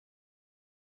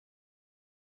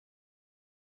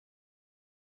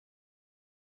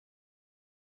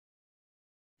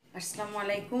আসসালামু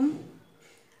আলাইকুম,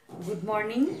 good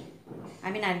morning.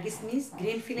 আমি Nargis miss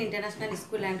greenfield international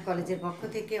school and কলেজের পক্ষ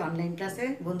থেকে অনলাইন ক্লাসে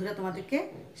বন্ধুরা তোমাদেরকে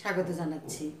স্বাগত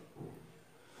জানাচ্ছি।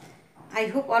 I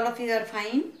hope all of you R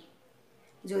fine.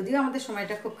 যদিও আমাদের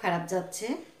সময়টা খুব খারাপ যাচ্ছে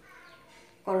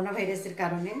করোনা ভাইরাসের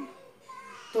কারণে,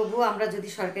 তবুও আমরা যদি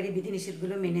সরকারি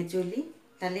বিধিনিষেধগুলো মেনে চলি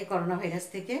তাহলে করোনা ভাইরাস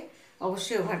থেকে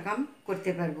অবশ্যই ওভারকাম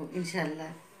করতে পারবো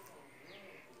ইনশাআল্লাহ।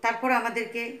 তারপর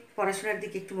আমাদেরকে পড়াশোনার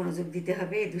দিকে একটু মনোযোগ দিতে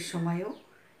হবে এই দুঃসময়েও,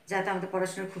 যাতে আমাদের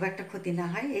পড়াশোনার খুব একটা ক্ষতি না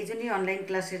হয়। এই জন্যই অনলাইন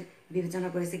ক্লাসের বিবেচনা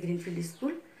করেছে গ্রিনফিল্ড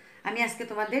স্কুল। আমি আজকে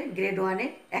তোমাদের গ্রেড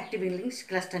 1-এর অ্যাক্টিভ ইংলিশ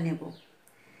ক্লাসটা নেব।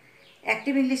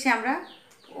 অ্যাক্টিভ ইংলিশে আমরা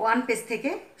 1 পেজ থেকে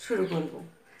শুরু করব।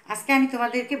 আজকে আমি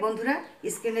তোমাদেরকে, বন্ধুরা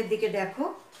স্ক্রিনের দিকে দেখো,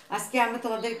 আজকে আমরা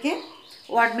তোমাদেরকে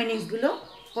ওয়ার্ড মিনিংসগুলো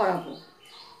পড়াবো।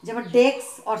 যেমন ডেস্ক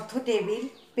অর্থ টেবিল,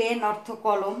 পেন অর্থ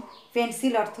কলম,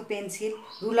 পেন্সিল অর্থ পেন্সিল,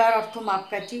 রুলার অর্থ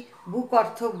মাপকাঠি, বুক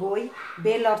অর্থ বই,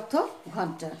 বেল অর্থ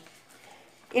ঘন্টা।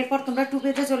 এরপর তোমরা 2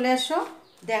 পেজে চলে আসো।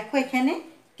 দেখো এখানে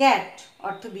ক্যাট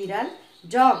অর্থ বিড়াল,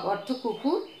 ডগ অর্থ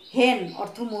কুকুর, হেন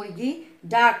অর্থ মুরগি,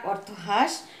 ডাক অর্থ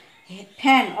হাঁস,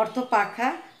 ফ্যান অর্থ পাখা,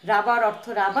 রাবার অর্থ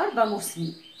রাবার বা মুসলি।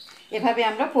 এভাবে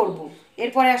আমরা পড়ব।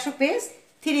 এরপরে আসো পেজ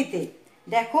 3-তে।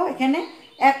 দেখো এখানে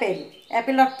অ্যাপেল,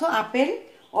 অ্যাপেল অর্থ আপেল,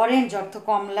 অরেঞ্জ অর্থ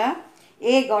কমলা,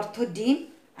 এগ অর্থ ডিম,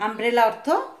 আমব্রেলা অর্থ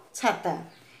ছাতা।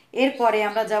 এরপরে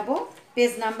আমরা যাব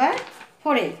পেজ নাম্বার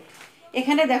 4-এ।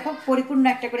 এখানে দেখো পরিপূর্ণ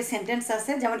একটা করে সেন্টেন্স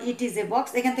আছে, যেমন ইট ইজ এ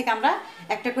বক্স। এখান থেকে আমরা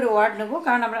একটা করে ওয়ার্ড নেব,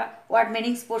 কারণ আমরা ওয়ার্ড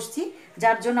মিনিংস পড়ছি,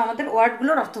 যার জন্য আমাদের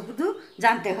ওয়ার্ডগুলোর অর্থ শুধু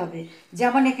জানতে হবে।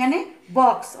 যেমন এখানে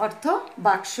বক্স অর্থ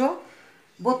বাক্স,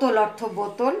 বোতল অর্থ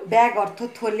বোতল, ব্যাগ অর্থ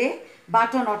থলে,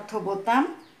 বাটন অর্থ বোতাম,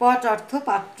 পট অর্থ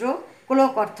পাত্র,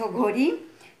 ক্লক অর্থ ঘড়ি,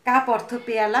 কাপ অর্থ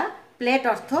পেয়ালা, প্লেট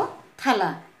অর্থ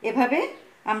থালা। এভাবে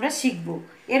আমরা শিখব।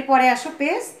 এরপরে আসো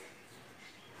পেজ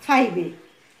 5-এ।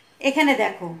 এখানে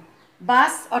দেখো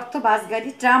বাস অর্থ বাস গাড়ি,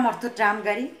 ট্রাম অর্থ ট্রাম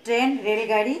গাড়ি, ট্রেন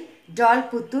রেলগাড়ি, ডল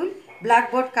পুতুল,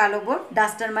 ব্ল্যাকবোর্ড কালো বোর্ড,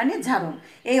 ডাস্টার মানে ঝাড়ন।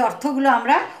 এই অর্থগুলো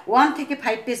আমরা 1 থেকে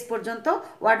 5 পেজ পর্যন্ত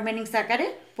ওয়ার্ড মিনিংস আকারে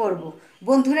পড়ব।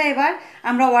 বন্ধুরা, এবার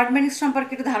আমরা ওয়ার্ড মিনিংস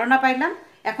সম্পর্কে একটু ধারণা পাইলাম।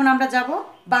 এখন আমরা যাব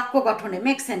বাক্য গঠনে,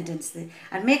 মেক সেন্টেন্সে।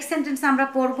 আর মেক সেন্টেন্স আমরা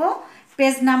পড়ব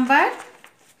পেজ নাম্বার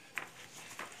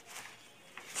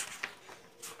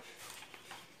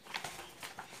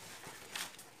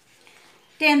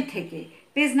 10 থেকে।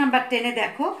 পেজ নাম্বার 10-এ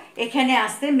দেখো এখানে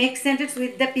আসছে make sentence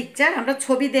with the picture. আমরা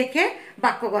ছবি দেখে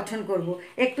বাক্য গঠন করব।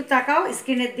 একটু তাকাও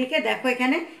স্ক্রিনের দিকে, দেখো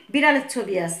এখানে বিড়ালের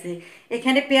ছবি আছে,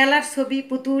 এখানে পেয়ালার ছবি,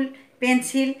 পুতুল,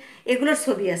 পেন্সিল, এগুলোর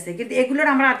ছবি আছে। কিন্তু এগুলোর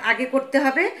আমরা আগে করতে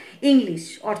হবে ইংলিশ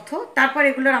অর্থ, তারপর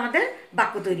এগুলোর আমাদের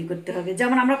বাক্য তৈরি করতে হবে।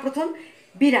 যেমন আমরা প্রথম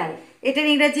বিড়াল, এটার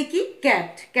ইংরাজি কি?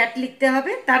 ক্যাট। ক্যাট লিখতে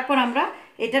হবে, তারপর আমরা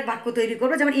এটার বাক্য তৈরি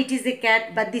করবো। যেমন ইট ইজ এ ক্যাট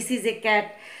বা দিস ইজ এ ক্যাট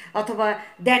অথবা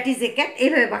দ্যাট ইজ এ ক্যাট,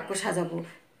 এইভাবে বাক্য সাজাবো।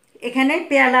 এখানে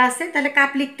পেয়ালা আছে, তাহলে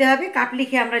কাপ লিখতে হবে। কাপ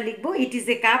লিখে আমরা লিখবো it is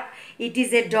a cup, it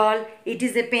is a doll, it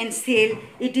is a pencil,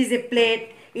 it is a plate,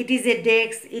 it is a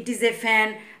desk, it is a fan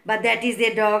বা দ্যাট ইজ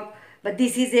এ ডগ বা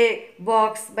দিস ইজ এ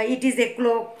বক্স বা it is a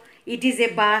cloak, it is a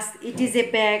bus, it is a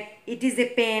bag, it is a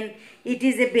pen, it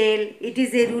is a bell, it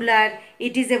is a ruler,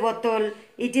 it is a বোতল,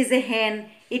 it is a হেন,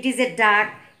 it is a ডাক,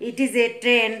 it is a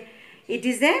train, it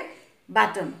is a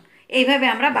button. এইভাবে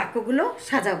আমরা বাক্যগুলো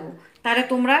সাজাবো। তাহলে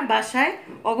তোমরা বাসায়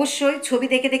অবশ্যই ছবি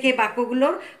দেখে দেখে এই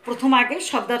বাক্যগুলোর প্রথম আগে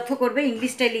শব্দার্থ করবে,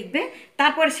 ইংলিশটাই লিখবে,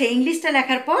 তারপর সেই ইংলিশটা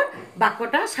লেখার পর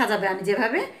বাক্যটা সাজাবে আমি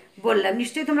যেভাবে বললাম।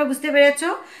 নিশ্চয়ই তোমরা বুঝতে পেরেছো।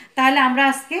 তাহলে আমরা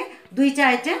আজকে 2টা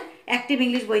আইটেম অ্যাক্টিভ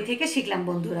ইংলিশ বই থেকে শিখলাম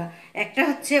বন্ধুরা। একটা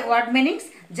হচ্ছে ওয়ার্ড মিনিংস,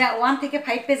 যা 1 থেকে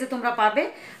 5 পেজে তোমরা পাবে।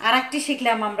 আর একটি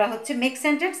শিখলাম আমরা হচ্ছে মেক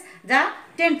সেন্টেন্স, যা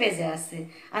 10 পেজে আছে।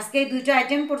 আজকে এই 2টা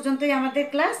আইটেম পর্যন্তই আমাদের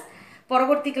ক্লাস।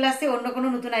 পরবর্তী ক্লাসে অন্য কোনো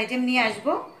নতুন আইটেম নিয়ে আসব।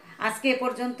 আজকে এ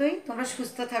পর্যন্তই। তোমরা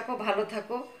সুস্থ থাকো, ভালো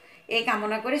থাকো, এই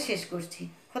কামনা করে শেষ করছি।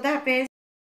 খোদা হাফেজ।